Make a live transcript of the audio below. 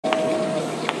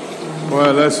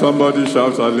Well, let somebody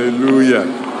shout hallelujah.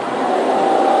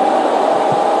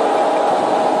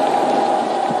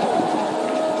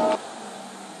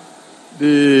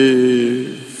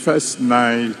 The first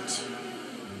night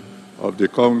of the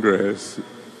Congress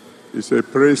is a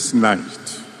praise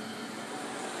night.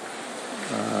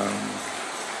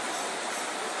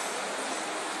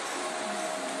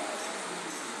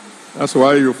 That's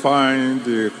why you find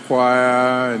the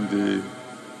choir and the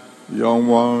young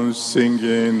ones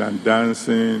singing and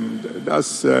dancing.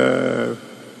 That's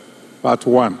part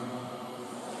one.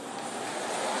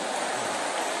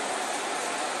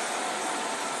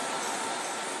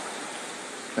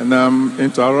 And I'm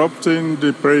interrupting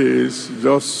the praise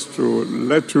just to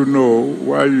let you know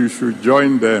why you should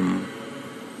join them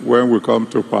when we come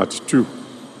to part two.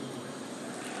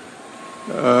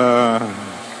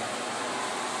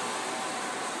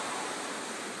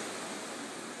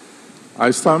 I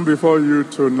stand before you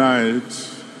tonight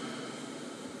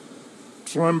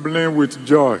trembling with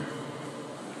joy.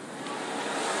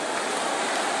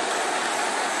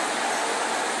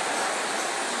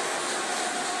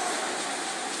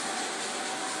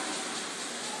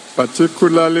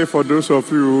 Particularly for those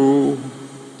of you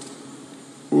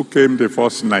who came the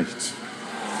first night.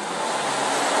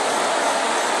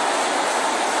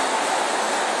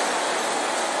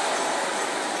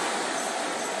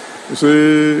 You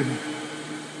see,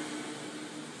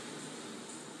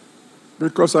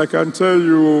 because I can tell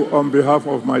you on behalf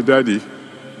of my daddy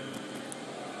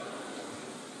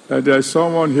that there is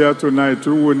someone here tonight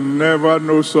who will never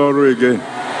know sorrow again.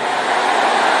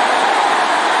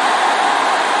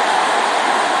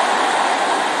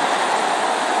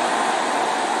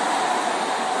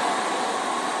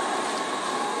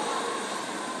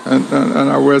 And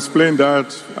I will explain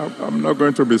that. I'm not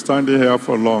going to be standing here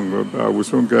for long. I will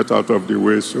soon get out of the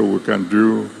way so we can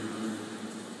do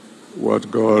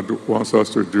what God wants us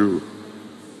to do.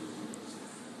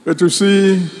 But you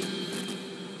see,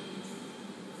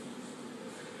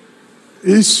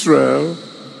 Israel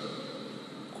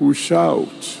could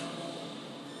shout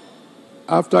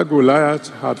after Goliath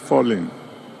had fallen.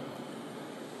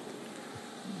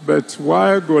 But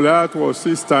while Goliath was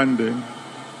still standing,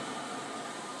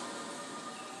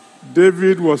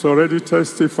 David was already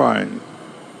testifying.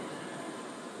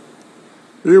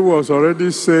 He was already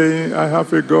saying, I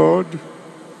have a God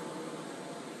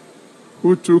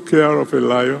who took care of a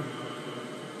lion.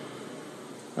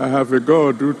 I have a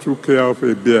God who took care of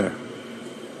a bear.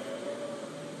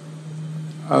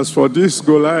 As for this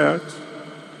Goliath,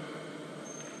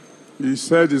 he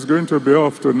said he's going to be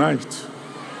off tonight.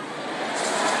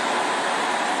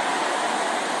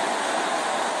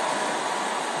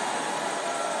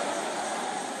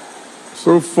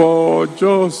 So for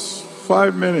just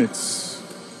 5 minutes,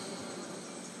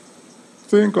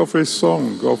 think of a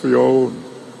song of your own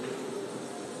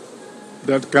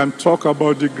that can talk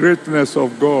about the greatness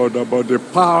of God, about the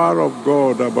power of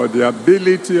God, about the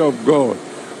ability of God,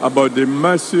 about the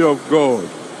mercy of God,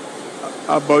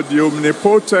 about the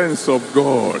omnipotence of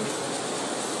God.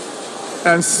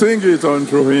 And sing it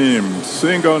unto Him.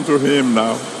 Sing unto Him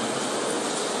now.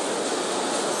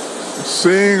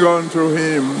 Sing unto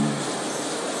Him.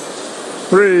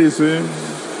 Praise Him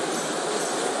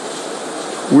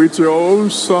with your own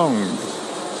song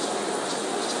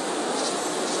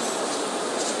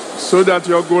so that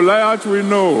your Goliath will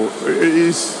know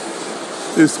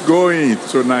is going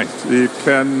tonight. He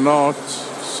cannot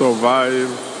survive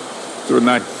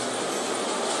tonight.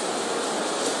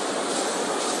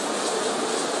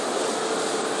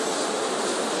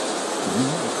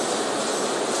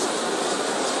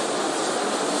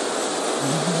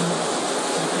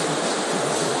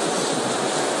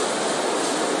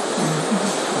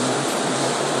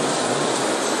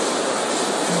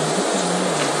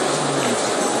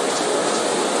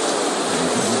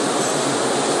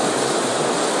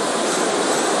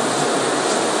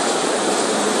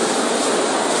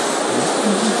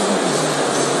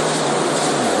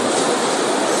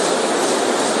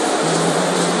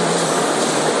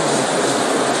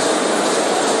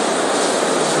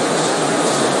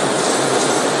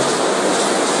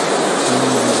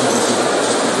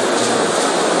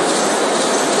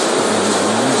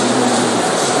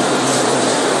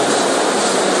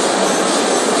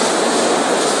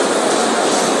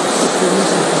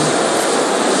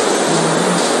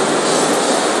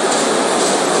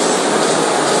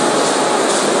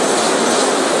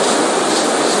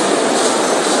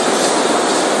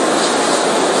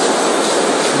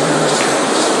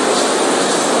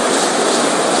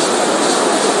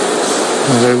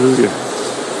 Hallelujah.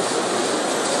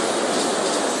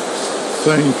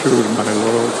 Thank you, my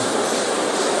Lord.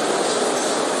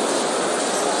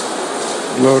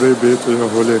 Glory be to your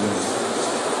holy name.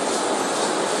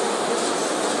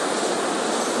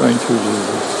 Thank you,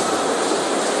 Jesus.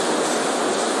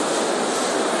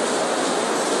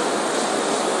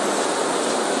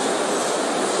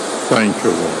 Thank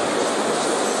you, Lord.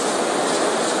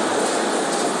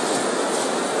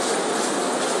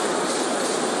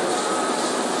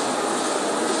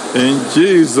 In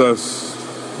Jesus'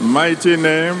 mighty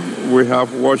name, we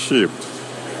have worshipped.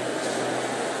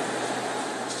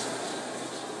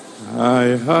 I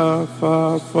have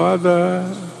a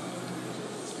Father,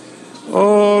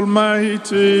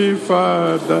 Almighty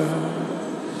Father,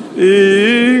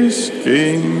 is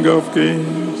King of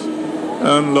kings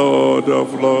and Lord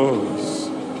of lords.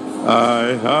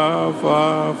 I have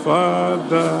a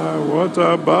Father. What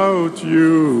about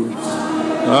you?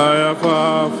 I have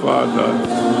a Father.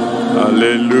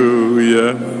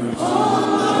 Hallelujah.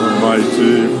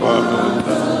 Almighty Father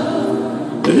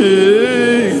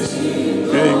is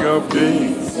King of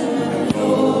kings,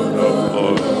 Lord of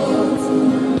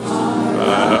lords. I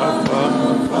have a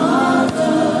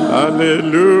Father.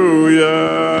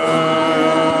 Hallelujah.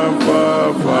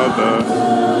 Father.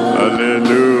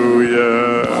 Hallelujah.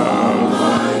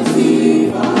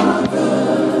 Almighty Father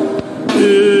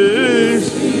is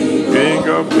King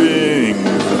of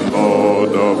kings and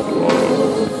Lord of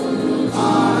lords.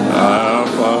 Our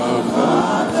Father.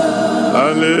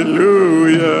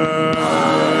 Hallelujah.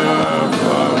 Our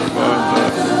Father.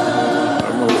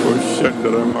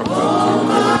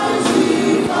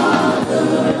 Almighty Father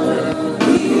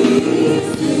is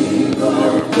King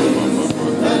of kings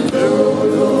and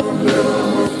Lord of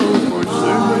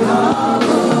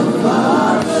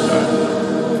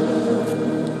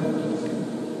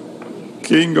lords.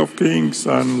 King of kings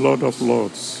and Lord of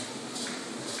lords,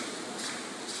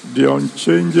 the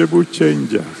unchangeable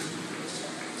changer,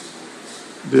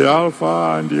 the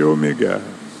Alpha and the Omega,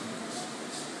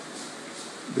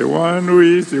 the one who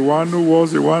is, the one who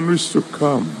was, the one who is to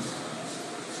come,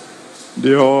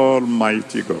 the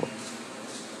Almighty God.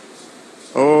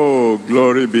 Oh,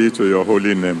 glory be to your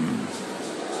holy name.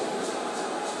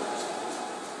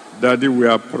 Daddy, we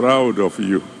are proud of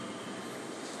you.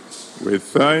 We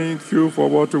thank you for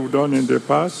what you've done in the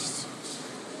past.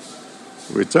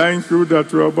 We thank you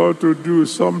that you're about to do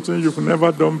something you've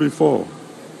never done before.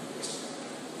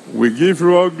 We give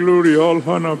you all glory, all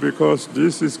honor, because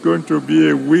this is going to be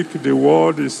a week the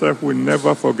world itself will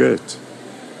never forget.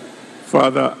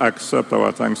 Father, accept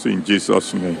our thanks in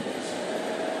Jesus' name.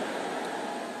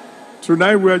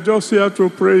 Tonight we are just here to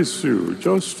praise you,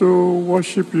 just to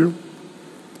worship you.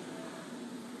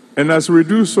 And as we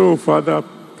do so, Father,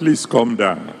 please come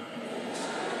down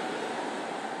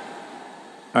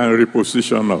and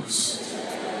reposition us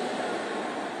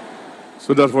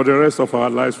so that for the rest of our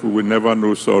lives we will never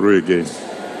know sorrow again.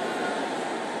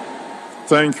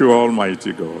 Thank you,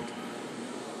 Almighty God.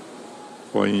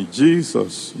 For in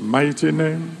Jesus' mighty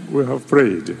name we have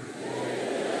prayed.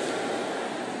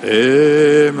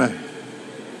 Amen.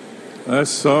 Let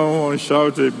someone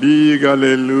shout a big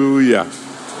hallelujah.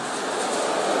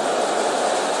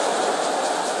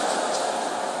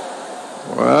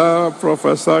 Well,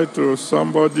 prophesy to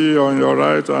somebody on your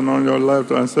right and on your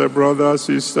left and say, brother,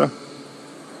 sister,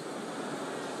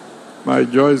 my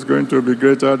joy is going to be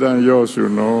greater than yours, you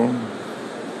know.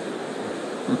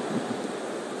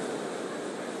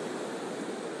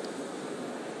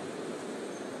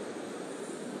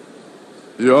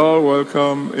 You're all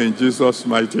welcome in Jesus'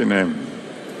 mighty name.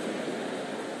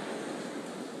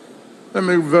 Let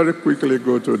me very quickly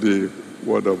go to the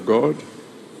Word of God,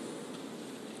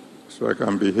 so I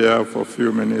can be here for a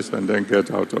few minutes and then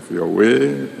get out of your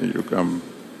way. You can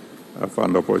have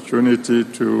an opportunity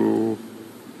to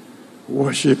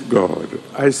worship God.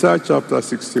 Isaiah chapter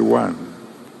 61,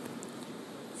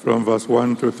 from verse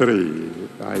 1 to 3.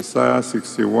 Isaiah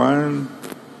 61,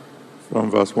 from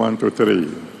verse 1 to 3.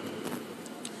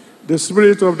 The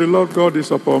Spirit of the Lord God is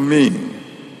upon me,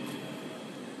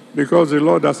 because the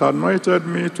Lord has anointed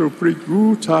me to preach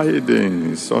good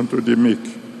tidings unto the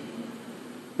meek.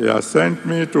 He has sent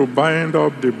me to bind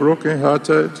up the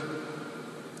brokenhearted,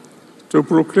 to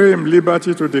proclaim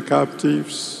liberty to the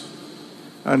captives,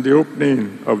 and the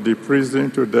opening of the prison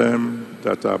to them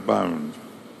that are bound,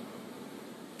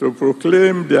 to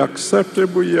proclaim the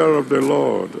acceptable year of the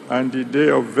Lord and the day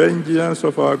of vengeance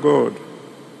of our God,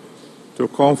 to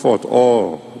comfort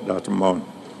all that mourn,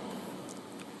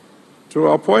 to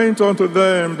appoint unto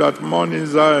them that mourn in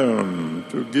Zion,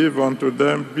 to give unto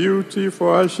them beauty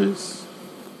for ashes,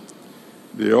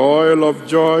 the oil of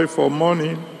joy for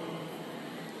mourning,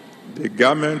 the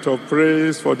garment of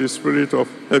praise for the spirit of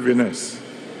heaviness,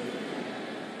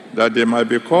 that they might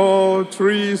be called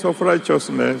trees of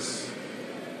righteousness,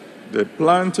 the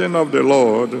planting of the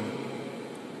Lord,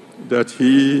 that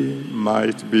he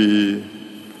might be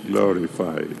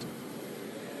glorified.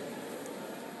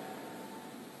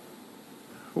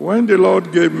 When the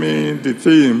Lord gave me the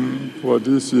theme for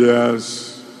this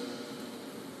year's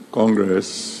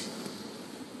Congress,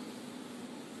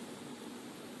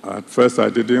 at first I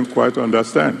didn't quite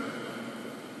understand.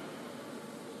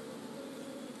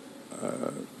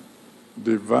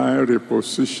 Divine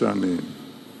repositioning.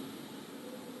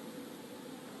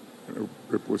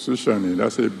 Repositioning,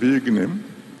 that's a big name,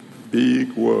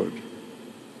 big word.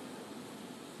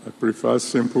 I prefer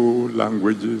simple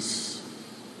languages,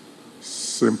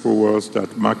 simple words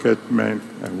that market men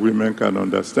and women can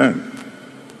understand.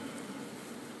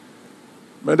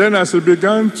 But then as I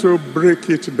began to break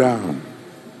it down,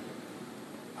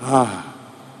 how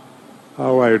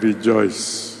I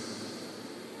rejoice.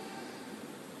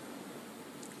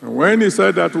 And when he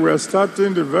said that we are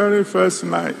starting the very first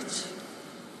night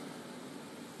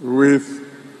with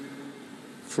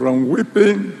from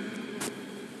weeping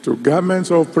to garments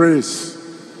of praise,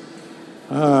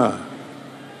 I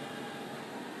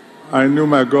knew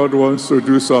my God wants to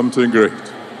do something great.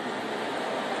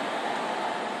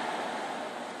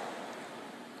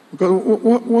 Because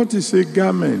what is a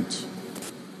garment?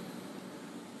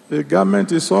 A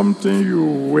garment is something you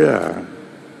wear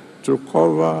to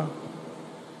cover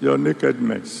your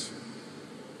nakedness.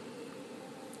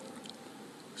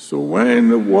 So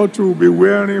when what we'll be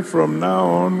wearing from now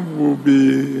on will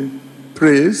be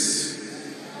praise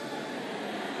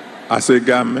as a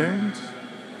garment,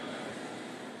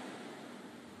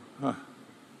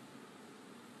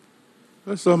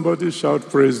 let somebody shout,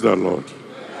 praise the Lord.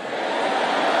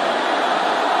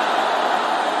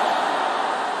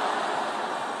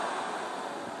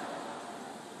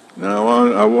 Now,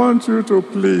 I want you to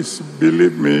please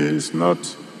believe me, it's not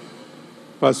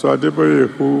Pastor Adeboye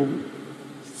who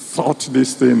thought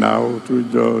this thing out, who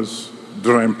just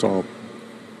dreamt up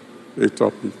a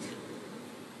topic.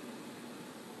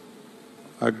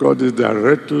 I got it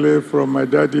directly from my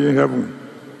daddy in heaven.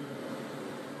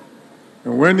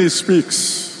 And when he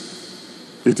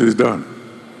speaks, it is done.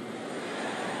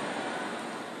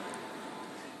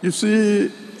 You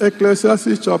see,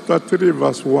 Ecclesiastes chapter 3,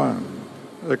 verse 1.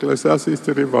 Ecclesiastes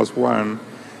 3 verse 1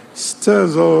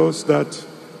 tells us that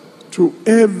to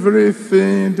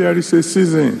everything there is a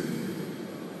season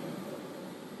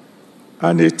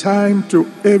and a time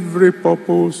to every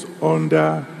purpose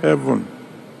under heaven.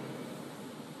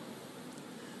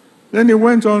 Then he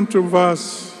went on to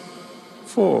verse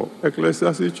 4,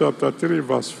 Ecclesiastes chapter 3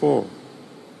 verse 4.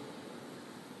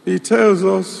 He tells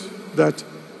us that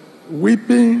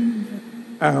weeping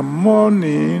and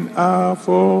mourning are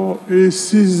for a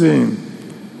season.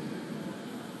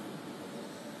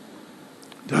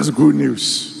 That's good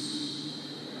news.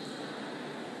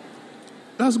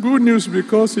 That's good news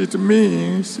because it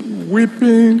means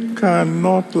weeping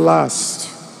cannot last.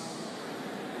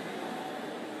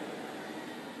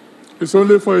 It's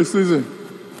only for a season.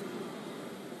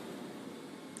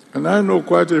 And I know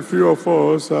quite a few of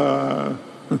us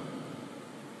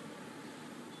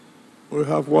we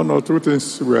have one or two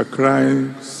things we are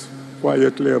crying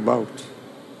quietly about.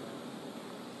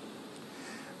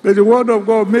 But the word of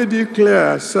God made it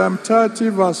clear, Psalm 30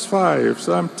 verse 5,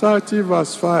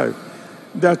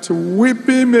 that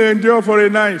weeping may endure for a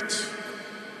night.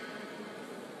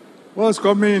 What's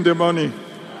coming in the morning?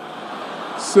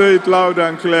 Say it loud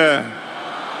and clear.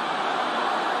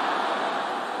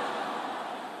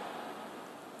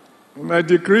 And I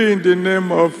decree in the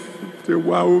name of the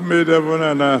one who made heaven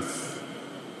and earth,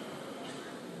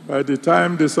 by the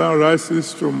time the sun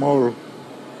rises tomorrow,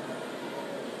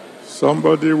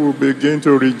 somebody will begin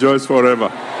to rejoice forever.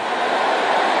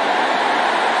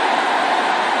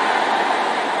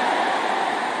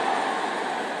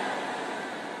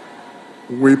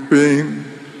 Weeping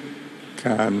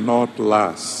cannot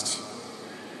last.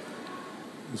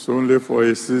 It's only for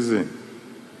a season.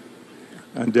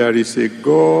 And there is a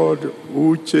God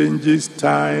who changes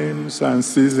times and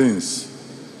seasons.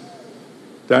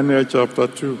 Daniel chapter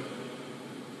 2,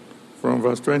 from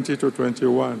verse 20 to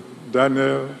 21.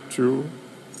 Daniel 2,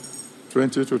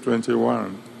 20 to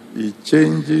 21. He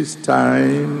changes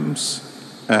times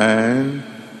and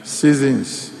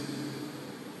seasons.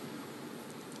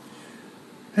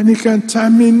 And he can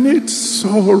terminate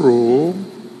sorrow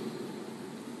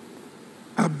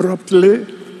abruptly,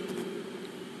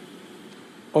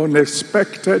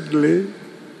 unexpectedly,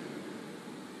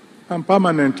 and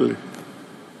permanently.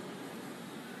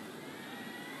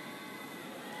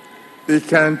 He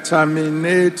can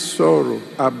terminate sorrow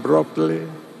abruptly,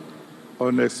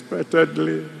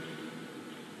 unexpectedly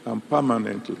and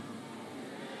permanently.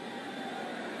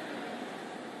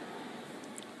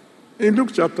 In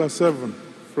Luke chapter 7,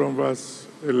 from verse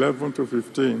 11 to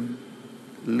 15,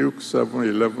 Luke 7,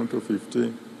 11 to 15,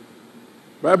 the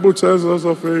Bible tells us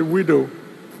of a widow,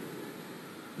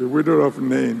 the widow of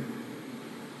Nain.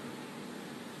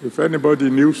 If anybody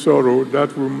knew sorrow,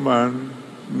 that woman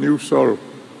knew sorrow.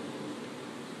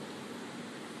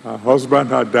 Her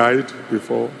husband had died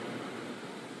before,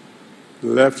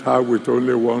 left her with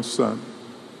only one son.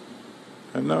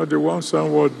 And now the one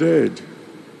son was dead,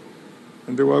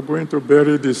 and they were going to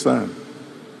bury the son.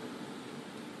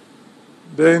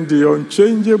 Then the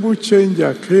unchangeable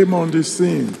changer came on the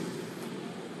scene,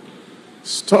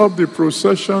 stopped the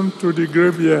procession to the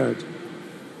graveyard,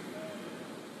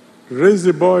 raised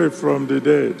the boy from the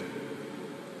dead.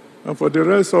 And for the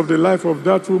rest of the life of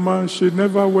that woman, she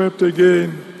never wept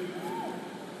again.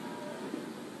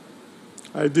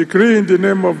 I decree in the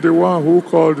name of the one who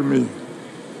called me,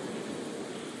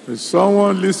 if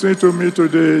someone listening to me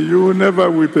today, you will never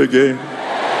weep again.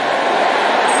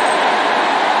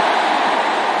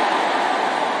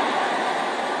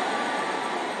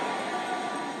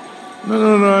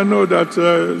 No, I know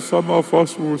that some of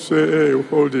us will say, hey,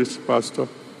 hold this, Pastor.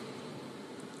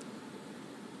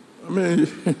 I mean,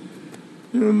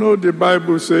 you know the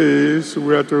Bible says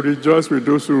we are to rejoice with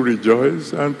those who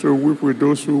rejoice and to weep with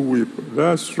those who weep.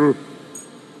 That's true.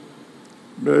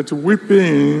 But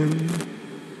weeping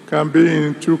can be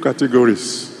in two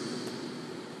categories.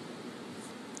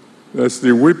 There's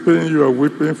the weeping, you are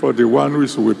weeping for the one who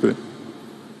is weeping.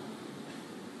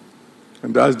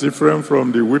 And that's different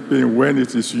from the weeping when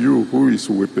it is you who is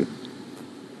weeping.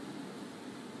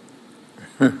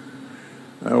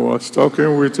 I was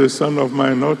talking with a son of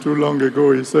mine not too long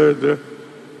ago. He said,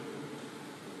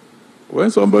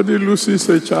 when somebody loses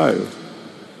a child,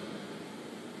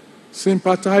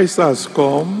 sympathizers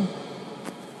come,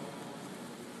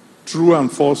 true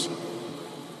and false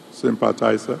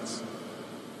sympathizers.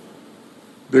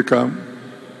 They come.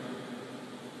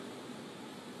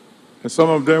 And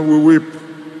some of them will weep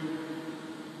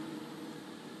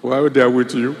while they are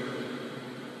with you.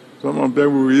 Some of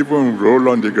them will even roll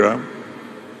on the ground.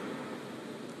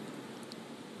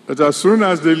 But as soon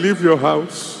as they leave your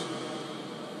house,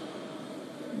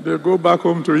 they go back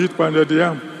home to eat pounded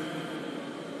yam.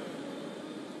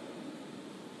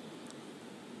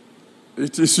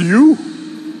 It is you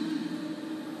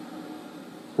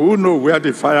who know where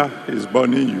the fire is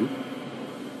burning you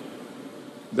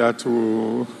that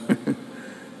will...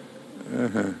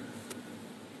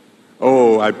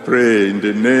 Oh, I pray in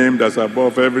the name that's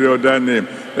above every other name.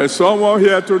 There's someone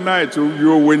here tonight who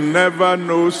you will never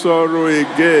know sorrow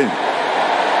again.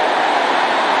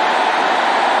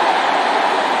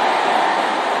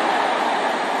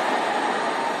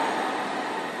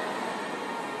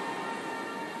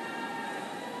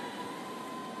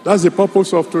 That's the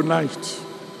purpose of tonight.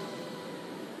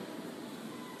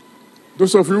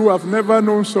 Those of you who have never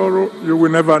known sorrow, you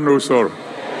will never know sorrow.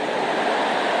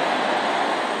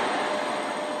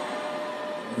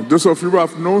 Those of you who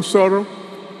have known sorrow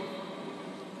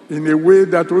in a way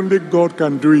that only God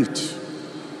can do it.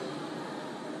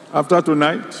 After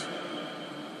tonight,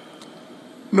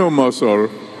 no more sorrow.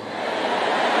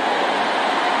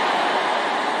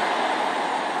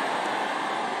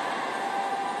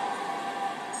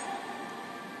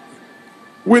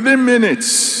 Within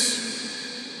minutes,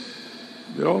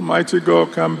 the Almighty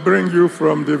God can bring you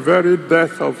from the very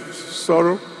depth of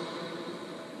sorrow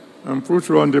and put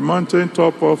you on the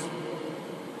mountaintop of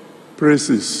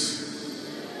praises.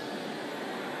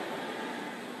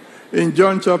 In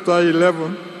John chapter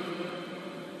 11,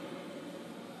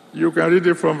 you can read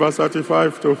it from verse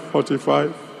 35 to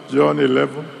 45. John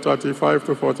 11, 35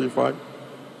 to 45.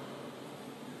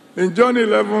 In John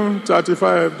 11,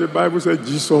 35, the Bible says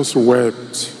Jesus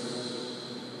wept.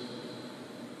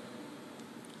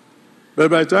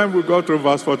 But by the time we got to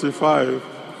verse 45,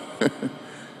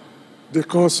 the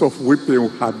cause of weeping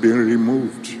had been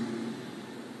removed.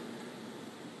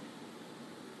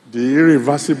 The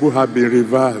irreversible had been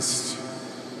reversed.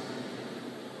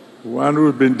 One who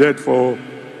had been dead for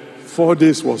 4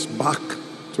 days was back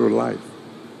to life.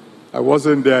 I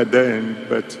wasn't there then,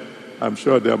 but I'm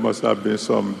sure there must have been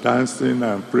some dancing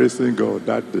and praising God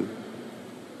that day.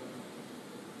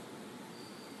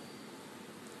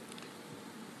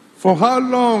 For how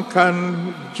long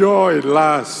can joy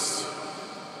last?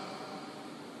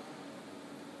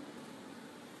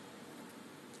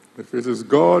 If it is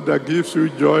God that gives you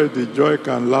joy, the joy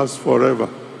can last forever.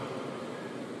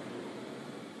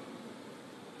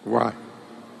 Why?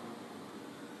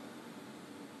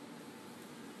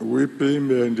 Weeping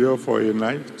may endure for a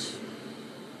night.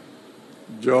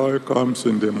 Joy comes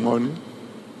in the morning.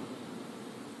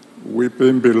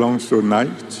 Weeping belongs to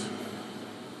night.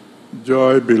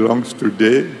 Joy belongs to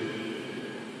day.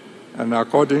 And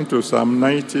according to Psalm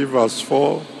 90 verse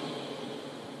 4,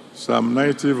 Psalm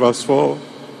 90 verse 4,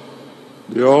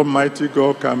 the Almighty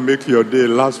God can make your day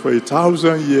last for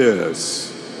 1,000 years.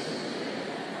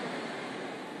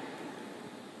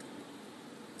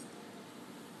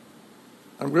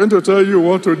 I'm going to tell you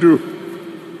what to do.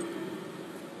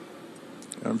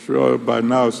 I'm sure by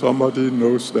now somebody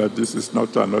knows that this is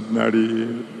not an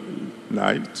ordinary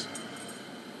night.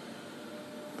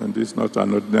 And this is not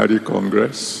an ordinary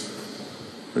Congress.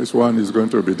 This one is going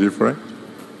to be different.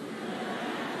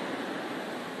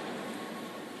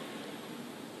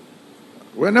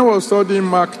 When I was studying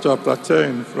Mark chapter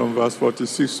 10 from verse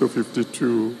 46 to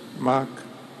 52, Mark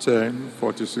 10,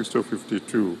 46 to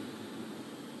 52,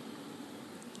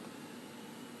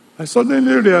 I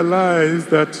suddenly realized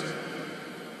that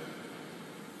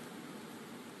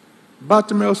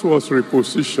Bartimaeus was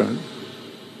repositioned.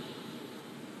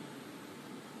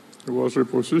 He was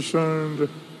repositioned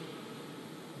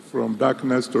from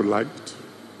darkness to light,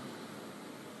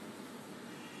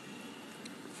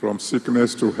 from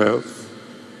sickness to health,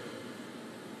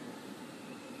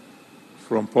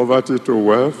 from poverty to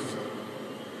wealth.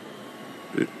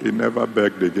 He never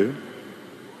begged again.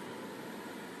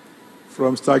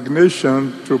 From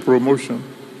stagnation to promotion.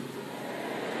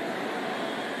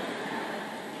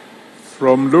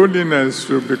 From loneliness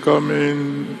to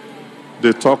becoming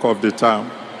the talk of the town.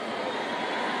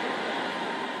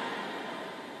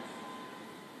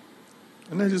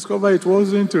 And I discovered it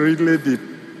wasn't really the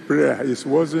prayer. It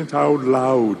wasn't how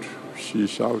loud she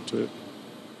shouted.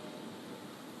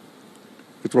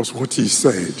 It was what he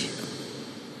said.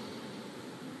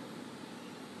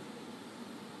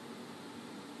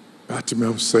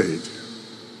 Bartimaeus said,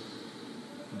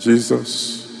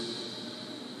 Jesus,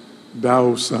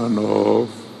 thou son of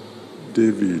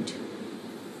David.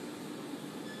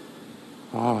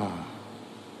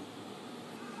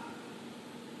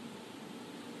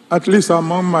 At least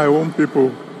among my own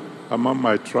people, among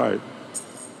my tribe.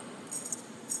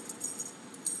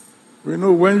 We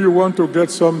know when you want to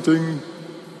get something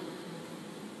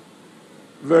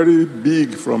very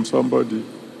big from somebody,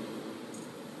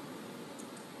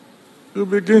 you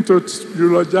begin to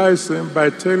eulogize him by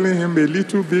telling him a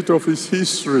little bit of his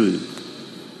history.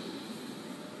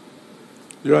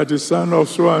 You are the son of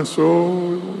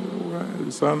so-and-so,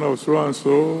 the son of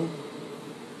so-and-so.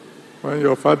 When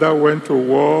your father went to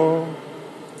war,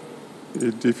 he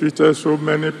defeated so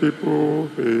many people,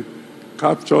 he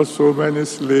captured so many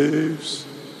slaves,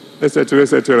 etc.,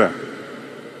 etc.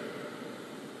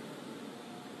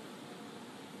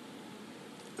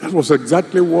 That was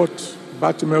exactly what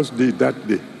Bartimaeus did that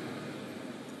day.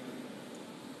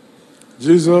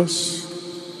 Jesus,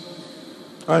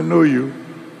 I know you.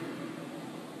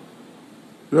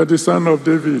 You are the son of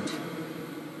David.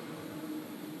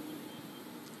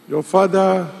 Your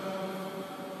father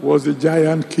was a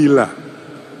giant killer.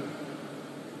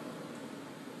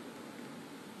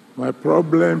 My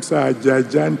problems are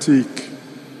gigantic.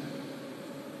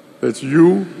 But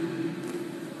you,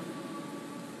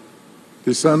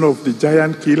 the son of the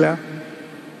giant killer,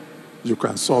 you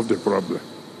can solve the problem.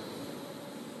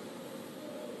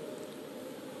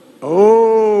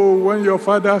 Oh, when your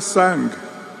father sang,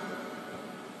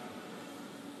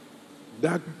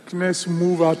 darkness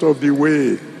moved out of the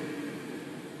way.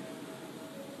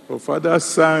 Your father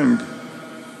sang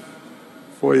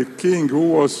for a king who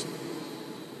was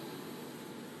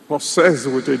possessed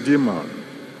with a demon.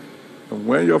 And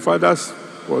when your father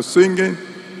was singing,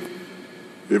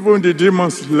 even the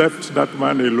demons left that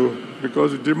man alone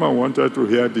because the demon wanted to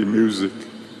hear the music.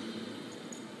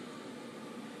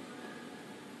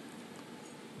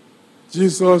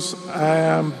 Jesus, I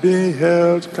am being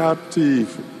held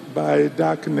captive by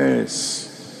darkness.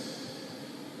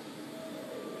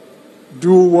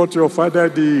 Do what your father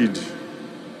did.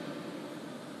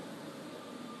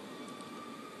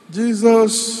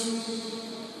 Jesus,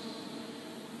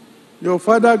 your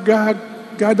father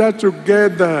gathered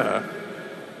together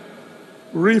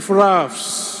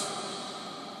riffraffs.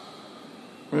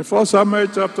 In 1 Samuel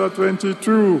chapter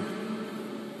 22,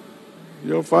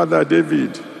 your father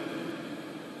David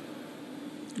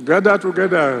gathered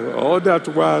together all that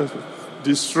were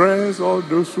distressed, all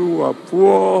those who were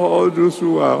poor, all those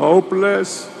who were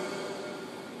hopeless.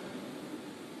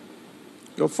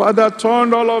 Your father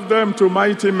turned all of them to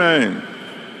mighty men.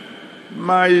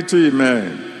 Mighty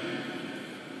men.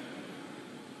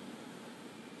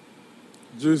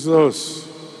 Jesus,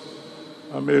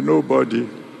 I'm a nobody.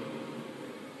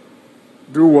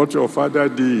 Do what your father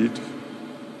did.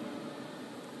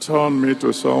 Turn me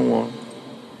to someone.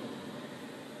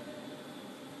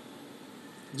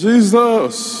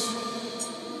 Jesus,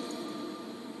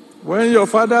 when your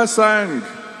father sang,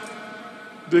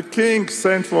 the king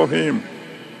sent for him.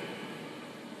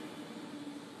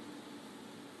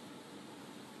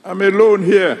 I'm alone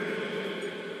here.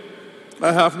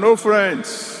 I have no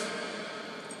friends.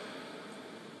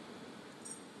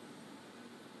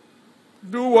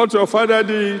 Do what your father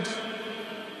did.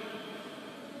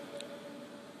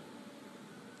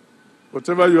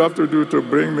 Whatever you have to do to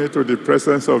bring me to the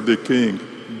presence of the king,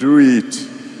 do it.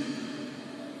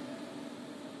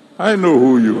 I know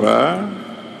who you are.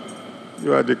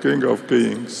 You are the King of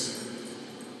Kings.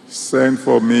 Send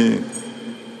for me.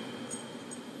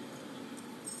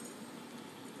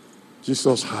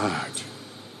 Jesus heard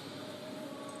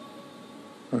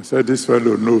and said, this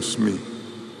fellow knows me.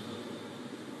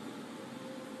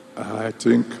 I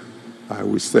think I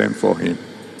will send for him.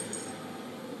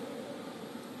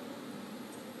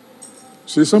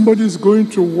 See, somebody is going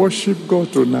to worship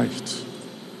God tonight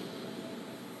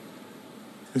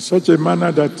in such a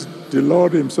manner that the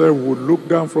Lord himself would look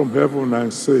down from heaven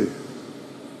and say,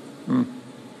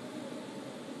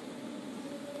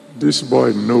 this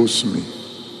boy knows me.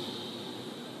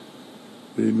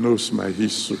 He knows my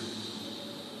history.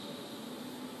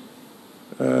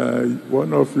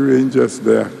 One of you angels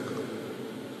there,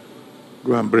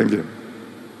 go and bring him.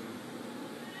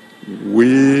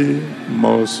 We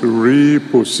must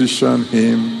reposition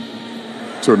him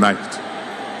tonight.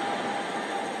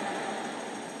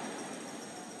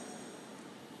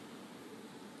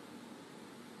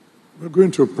 We're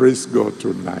going to praise God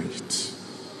tonight.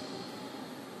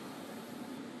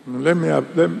 Let me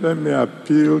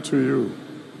appeal to you.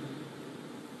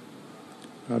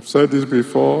 I've said this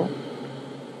before.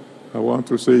 I want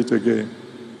to say it again.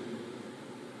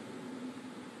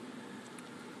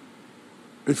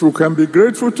 If you can be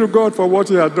grateful to God for what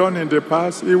he has done in the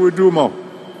past, he will do more.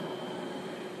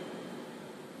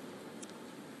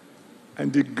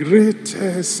 And the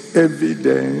greatest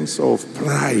evidence of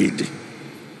pride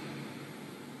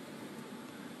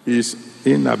is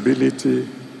inability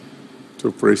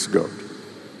to praise God.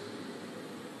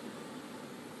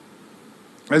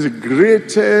 That's the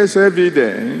greatest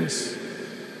evidence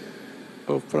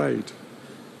of pride.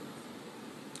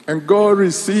 And God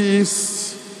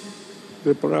receives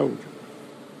the proud.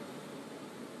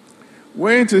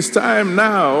 When it is time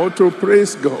now to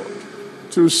praise God,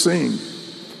 to sing,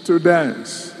 to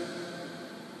dance,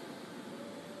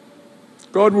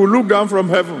 God will look down from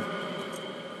heaven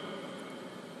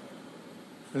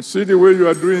and see the way you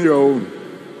are doing your own.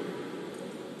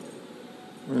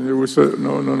 And he will say,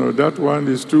 no, that one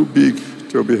is too big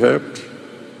to be helped.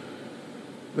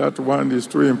 That one is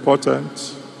too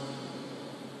important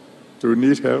to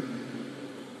need help.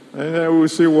 And I will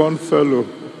see one fellow,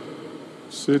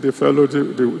 see the fellow,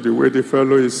 the way the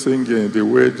fellow is singing, the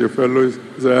way the fellow is,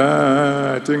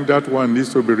 I think that one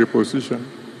needs to be repositioned.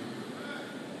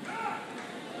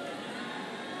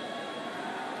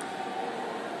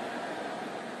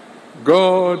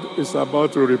 God is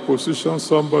about to reposition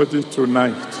somebody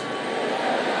tonight.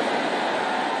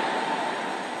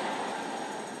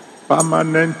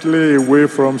 Permanently away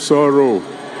from sorrow.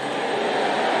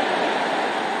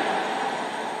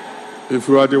 If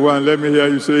you are the one, let me hear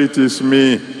you say, it is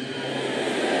me.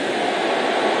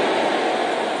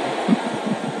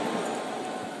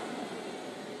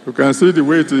 You can see the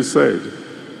way it is said.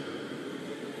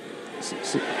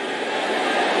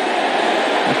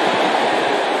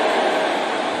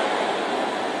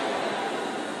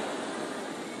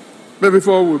 But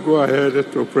before we go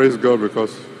ahead to praise God,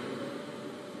 because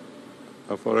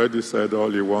I've already said all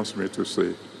he wants me to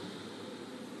say.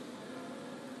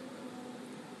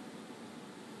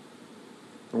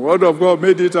 The Word of God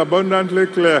made it abundantly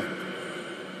clear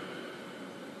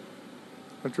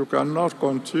that you cannot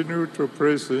continue to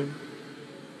praise him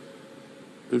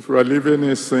if you are living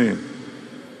in sin.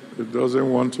 It doesn't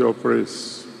want your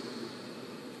praise.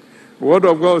 The Word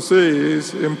of God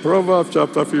says in Proverbs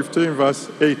chapter 15, verse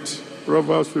 8,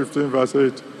 Proverbs 15, verse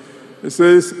 8, it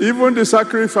says, even the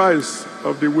sacrifice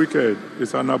of the wicked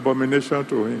is an abomination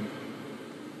to him.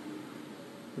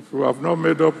 If you have not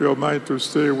made up your mind to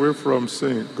stay away from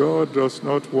sin, God does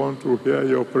not want to hear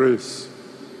your praise.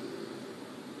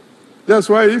 That's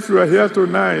why if you are here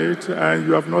tonight and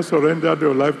you have not surrendered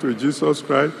your life to Jesus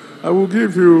Christ, I will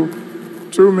give you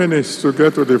 2 minutes to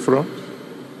get to the front.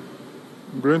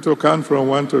 I'm going to count from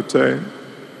 1 to 10,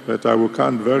 but I will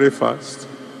count very fast.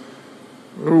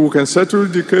 We can settle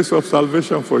the case of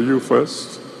salvation for you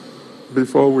first,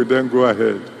 before we then go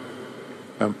ahead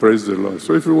and praise the Lord.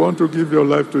 So if you want to give your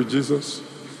life to Jesus,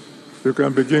 you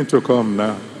can begin to come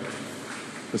now.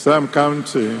 As I'm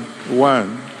counting,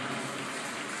 1,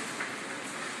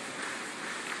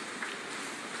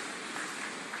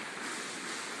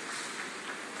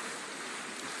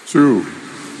 2,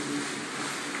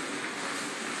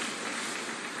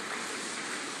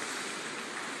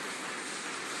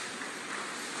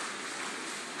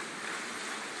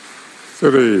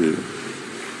 3,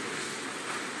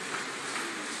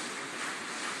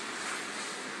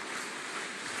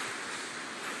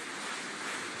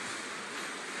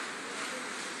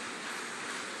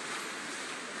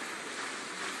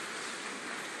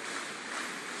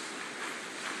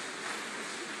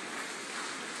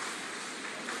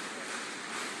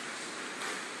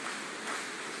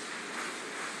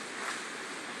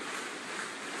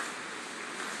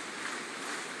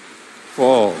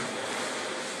 4,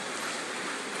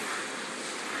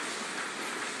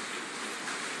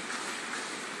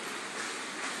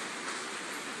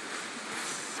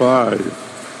 5,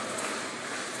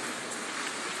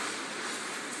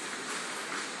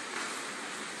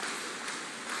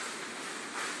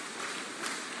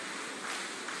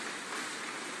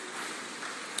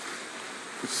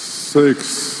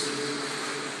 6,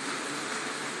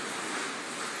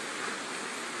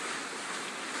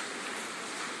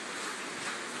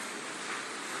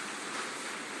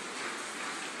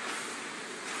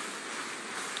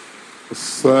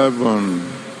 7,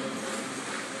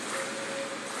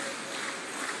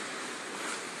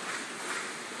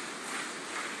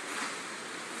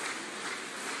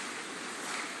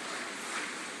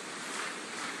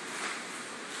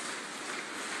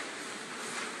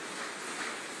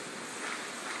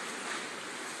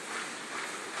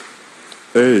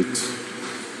 8,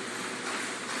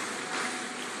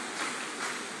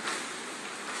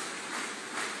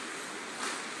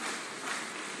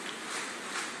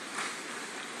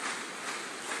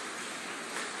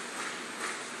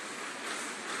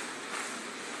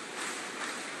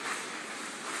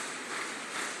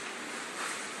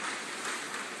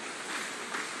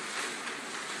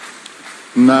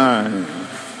 9,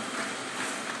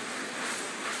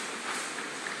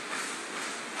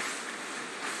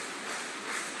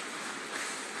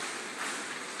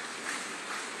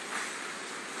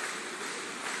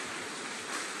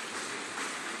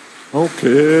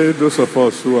 'Okay, those of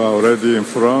us who are already in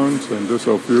front and those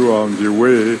of you who are on the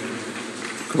way,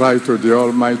 cry to the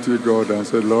Almighty God and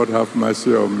say, Lord, have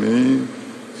mercy on me,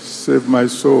 save my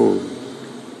soul.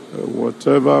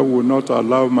 Whatever will not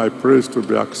allow my praise to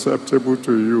be acceptable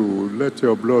to you, let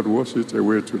your blood wash it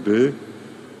away today.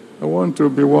 I want to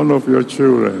be one of your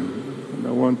children, and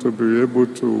I want to be able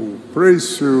to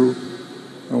praise you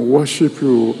and worship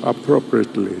you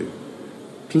appropriately.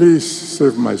 Please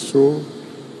save my soul.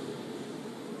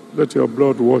 Let your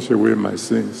blood wash away my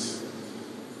sins,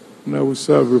 and I will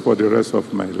serve you for the rest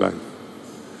of my life.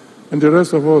 And the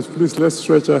rest of us, please, let's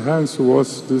stretch our hands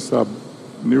towards these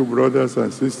new brothers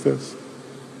and sisters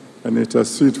and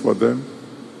intercede for them,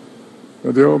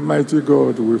 that the Almighty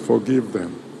God will forgive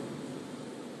them,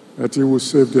 that He will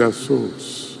save their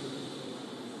souls,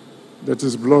 that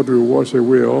His blood will wash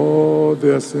away all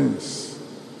their sins.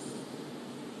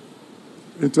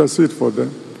 Intercede for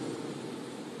them.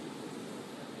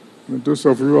 And those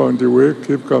of you who are on the way,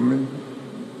 keep coming.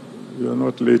 You're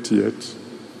not late yet.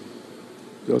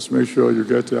 Just make sure you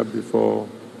get here before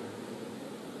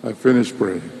I finish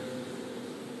praying.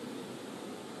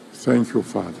 Thank you,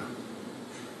 Father.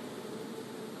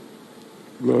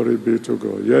 Glory be to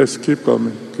God. Yes, keep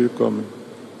coming, keep coming.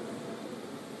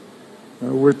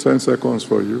 I'll wait 10 seconds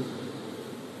for you.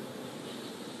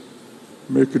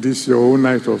 Make this your own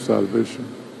night of salvation.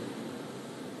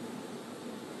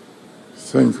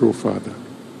 Thank you, Father.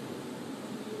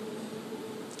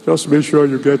 Just make sure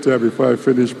you get here before I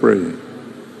finish praying,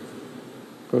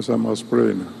 because I must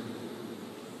pray now.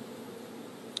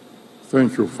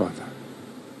 Thank you, Father.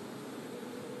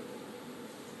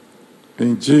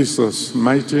 In Jesus'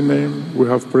 mighty name we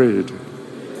have prayed.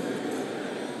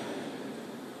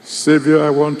 Savior, I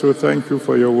want to thank you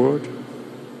for your word.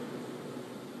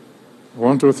 I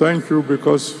want to thank you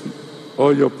because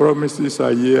all your promises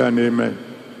are yea and amen.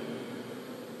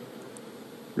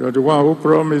 You are the one who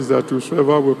promised that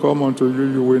whosoever will come unto you,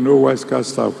 you will no wise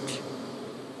cast out.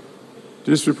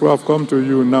 These people have come to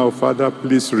you now. Father,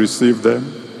 please receive them.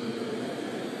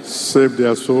 Save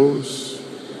their souls.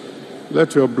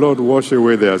 Let your blood wash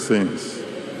away their sins.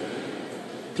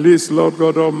 Please, Lord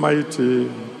God Almighty,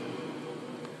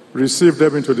 receive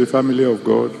them into the family of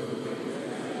God,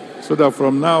 so that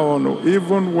from now on,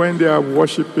 even when they are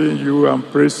worshiping you and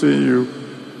praising you,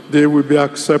 they will be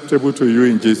acceptable to you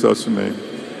in Jesus' name.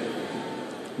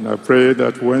 And I pray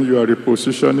that when you are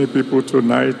repositioning people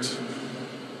tonight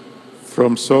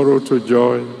from sorrow to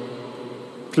joy,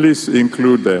 please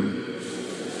include them.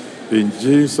 In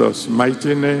Jesus'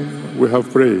 mighty name we have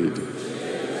prayed.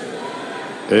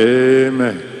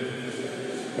 Amen.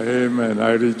 Amen.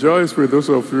 I rejoice with those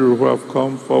of you who have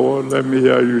come forward. Let me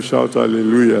hear you shout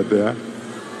hallelujah there.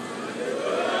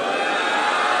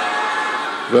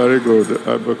 Very good.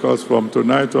 Because from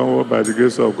tonight onward, by the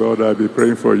grace of God, I'll be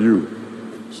praying for you.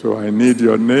 So I need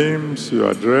your names, your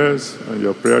address, and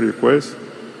your prayer requests.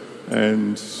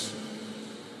 And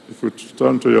if you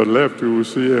turn to your left, you will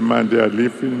see a man there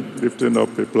lifting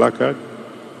up a placard.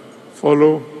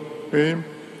 Follow him,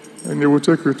 and he will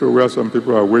take you to where some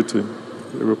people are waiting.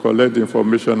 They will collect the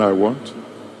information I want,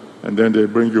 and then they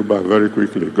bring you back very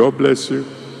quickly. God bless you.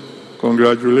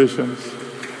 Congratulations.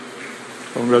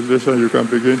 Congratulations, you can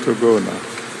begin to go now.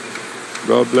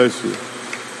 God bless you.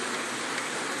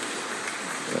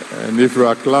 And if you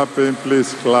are clapping,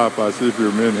 please clap as if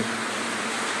you mean it.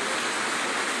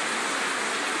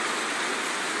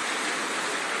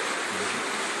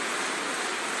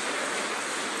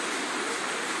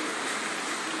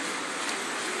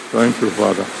 Thank you,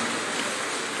 Father.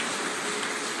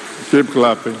 Keep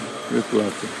clapping. Keep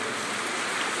clapping.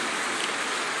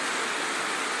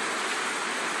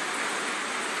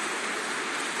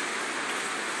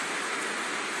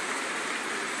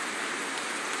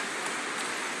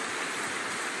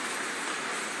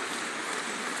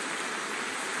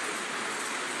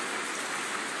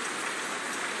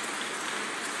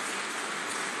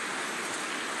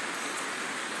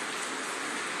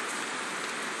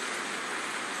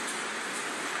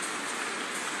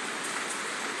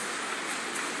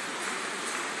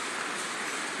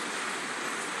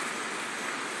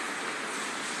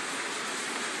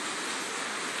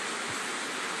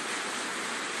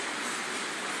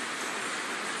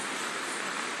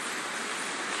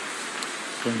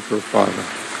 Thank you, Father.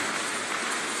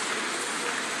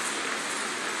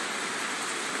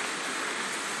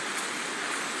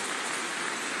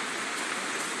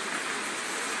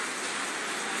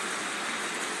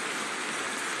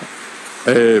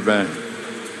 Amen.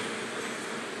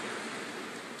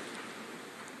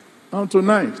 Now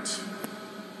tonight,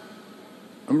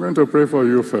 I'm going to pray for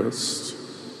you first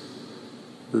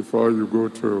before you go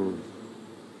to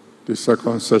the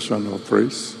second session of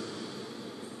praise.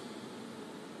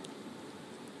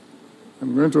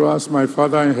 I'm going to ask my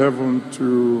Father in heaven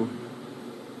to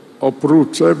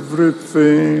uproot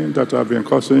everything that has been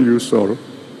causing you sorrow.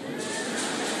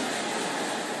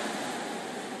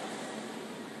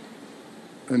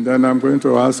 And then I'm going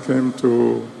to ask him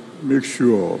to make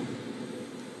sure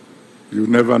you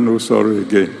never know sorrow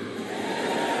again.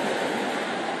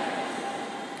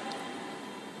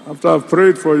 After I've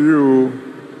prayed for you,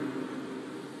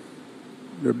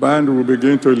 the band will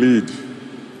begin to lead.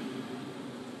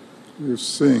 You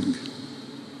sing,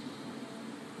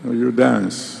 you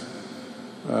dance.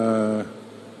 I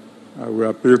will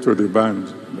appeal to the band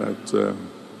that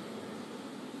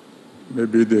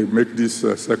maybe they make this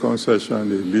second session a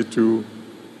little,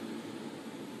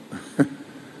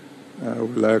 I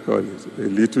would like call it, a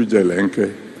little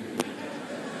jelenke.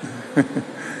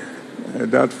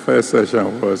 That first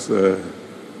session was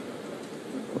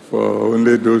for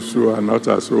only those who are not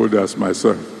as old as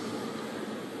myself.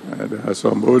 There are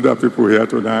some older people here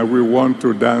tonight. We want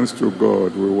to dance to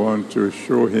God. We want to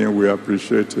show him we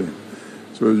appreciate him.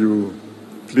 So you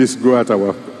please go at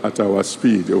our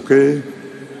speed, okay?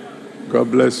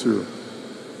 God bless you.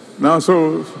 Now,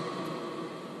 so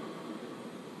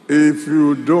if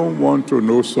you don't want to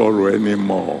know sorrow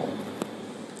anymore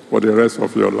for the rest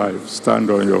of your life, stand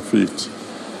on your feet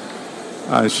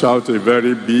and shout a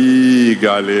very big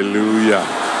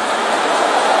hallelujah.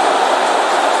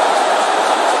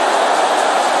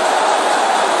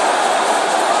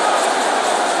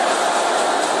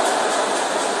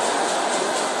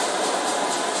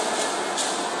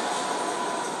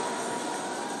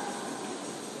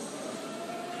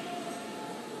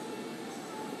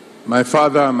 My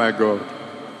Father and my God,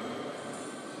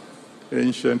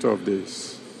 Ancient of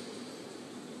Days,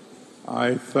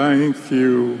 I thank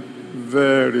you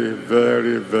very,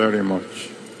 very, very much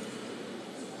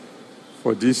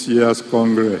for this year's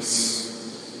Congress.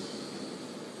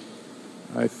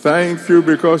 I thank you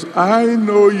because I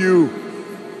know you.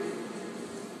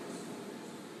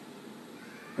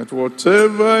 That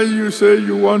whatever you say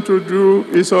you want to do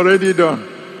is already done.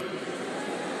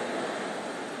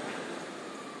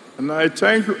 And I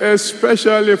thank you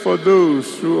especially for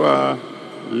those who are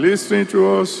listening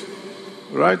to us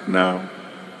right now,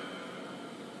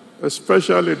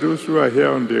 especially those who are here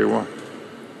on day one.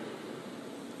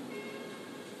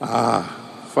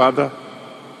 Father,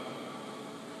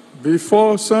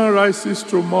 before sun rises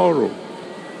tomorrow,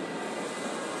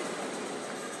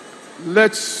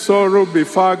 let sorrow be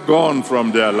far gone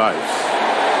from their lives.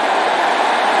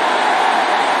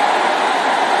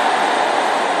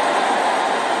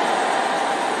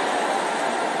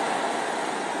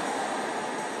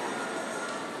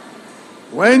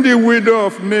 When the widow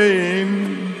of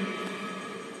Nain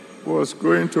was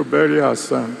going to bury her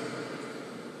son,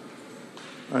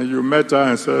 and you met her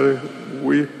and said,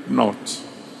 weep not.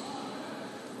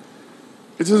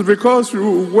 It is because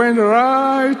you went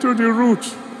right to the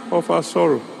root of her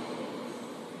sorrow,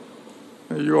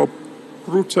 and you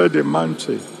uprooted the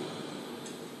mountain.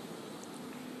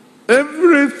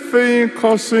 Everything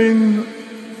causing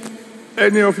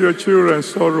any of your children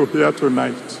sorrow here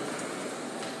tonight,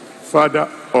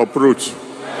 Father, uproot.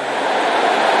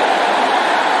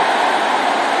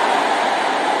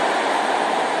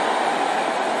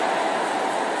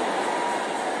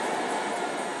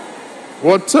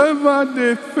 Whatever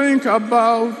they think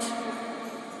about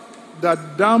that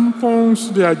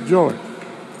dampens their joy,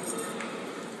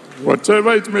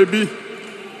 whatever it may be,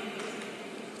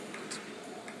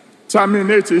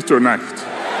 terminate it tonight.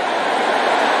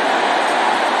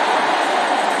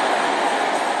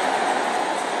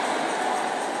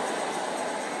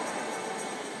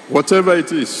 Whatever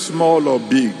it is, small or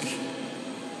big.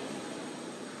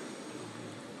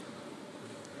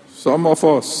 Some of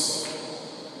us,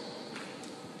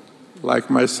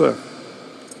 like myself,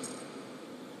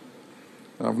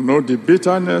 have known the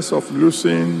bitterness of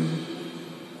losing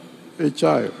a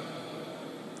child.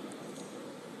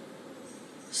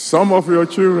 Some of your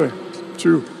children,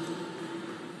 too,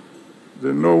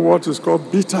 they know what is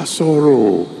called bitter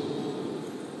sorrow,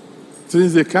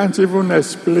 things they can't even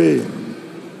explain.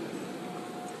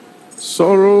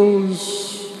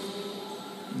 Sorrows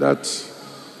that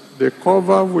they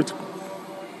cover with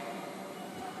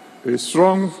a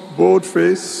strong, bold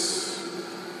face.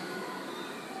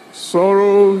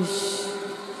 Sorrows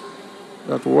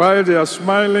that while they are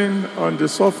smiling on the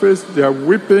surface, they are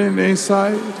weeping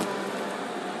inside.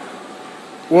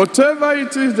 Whatever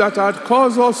it is that had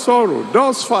caused us sorrow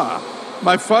thus far,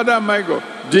 my Father, my God,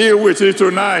 deal with it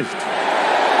tonight.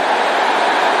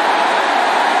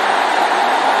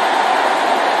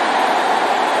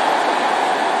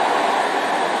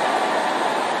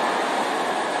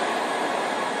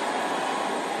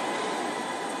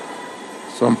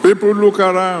 Some people look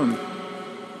around.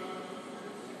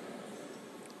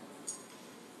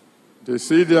 They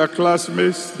see their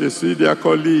classmates, they see their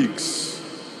colleagues.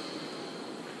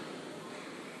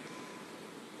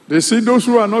 They see those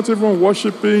who are not even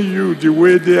worshiping you the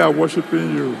way they are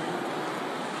worshiping you.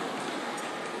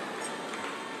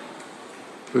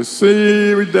 They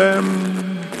see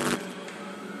them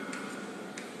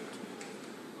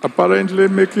apparently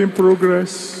making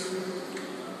progress,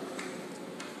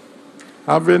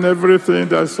 having everything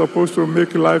that's supposed to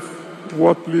make life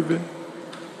worth living.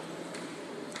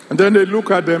 And then they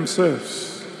look at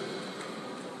themselves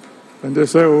and they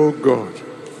say, oh God,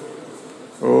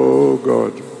 oh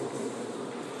God,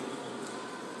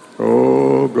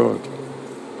 oh God.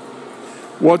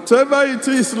 Whatever it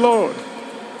is, Lord,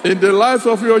 in the lives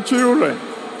of your children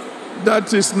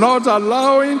that is not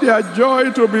allowing their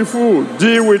joy to be full,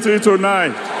 deal with it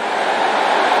tonight.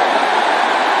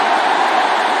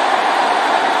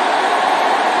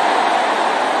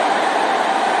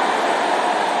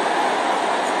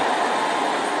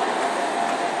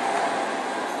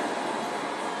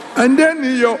 And then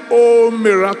in your own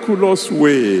miraculous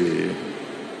way,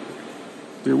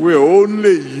 the way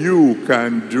only you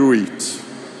can do it,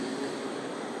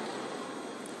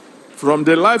 from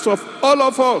the lives of all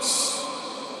of us,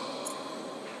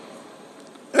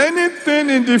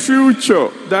 anything in the future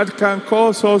that can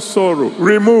cause us sorrow,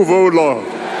 remove, oh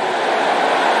Lord.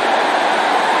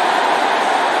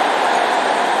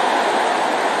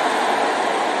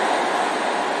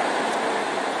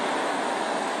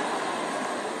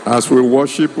 As we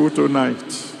worship you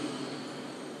tonight,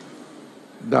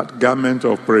 that garment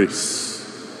of praise,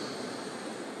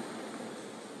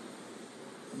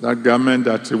 that garment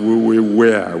that we will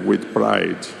wear with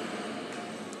pride,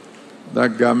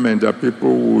 that garment that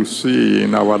people will see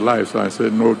in our lives and say,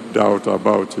 no doubt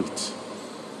about it,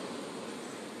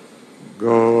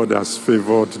 God has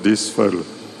favored this fellow.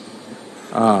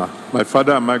 My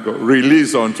Father and my God,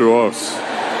 release unto us.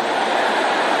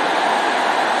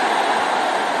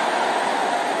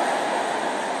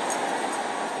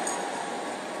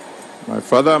 My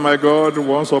Father, my God,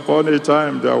 once upon a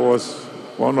time there was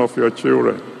one of your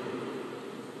children.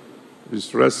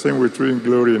 He's resting with you in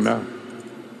glory now.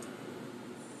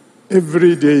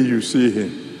 Every day you see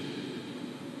him,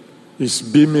 he's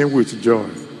beaming with joy.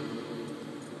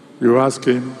 You ask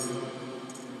him,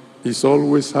 he's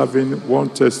always having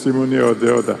one testimony or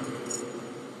the other.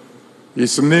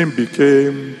 His name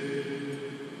became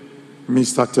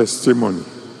Mr. Testimony.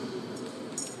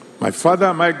 My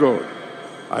Father, my God,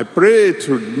 I pray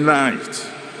tonight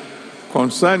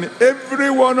concerning every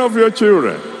one of your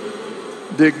children,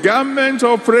 the garment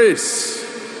of praise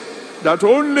that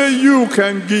only you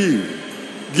can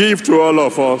give to all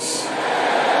of us.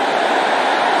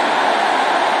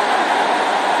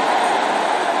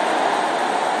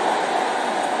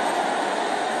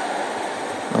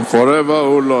 And forever,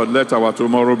 oh Lord, let our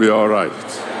tomorrow be all right.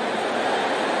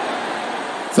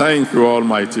 Thank you,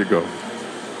 Almighty God.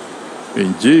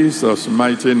 In Jesus'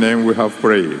 mighty name we have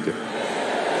prayed.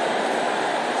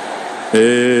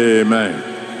 Amen.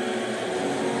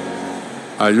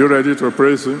 Are you ready to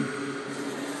praise him?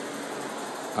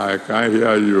 I can't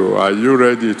hear you. Are you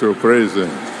ready to praise him?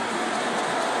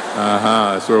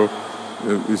 So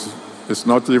it's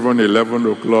not even 11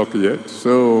 o'clock yet.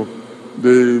 So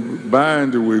the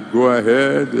band will go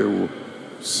ahead, they will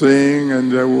sing, and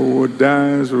they will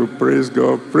dance, will praise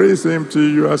God. Praise him till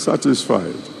you are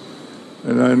satisfied.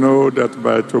 And I know that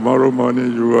by tomorrow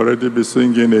morning you will already be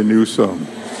singing a new song.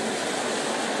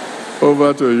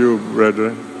 Over to you,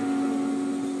 brethren.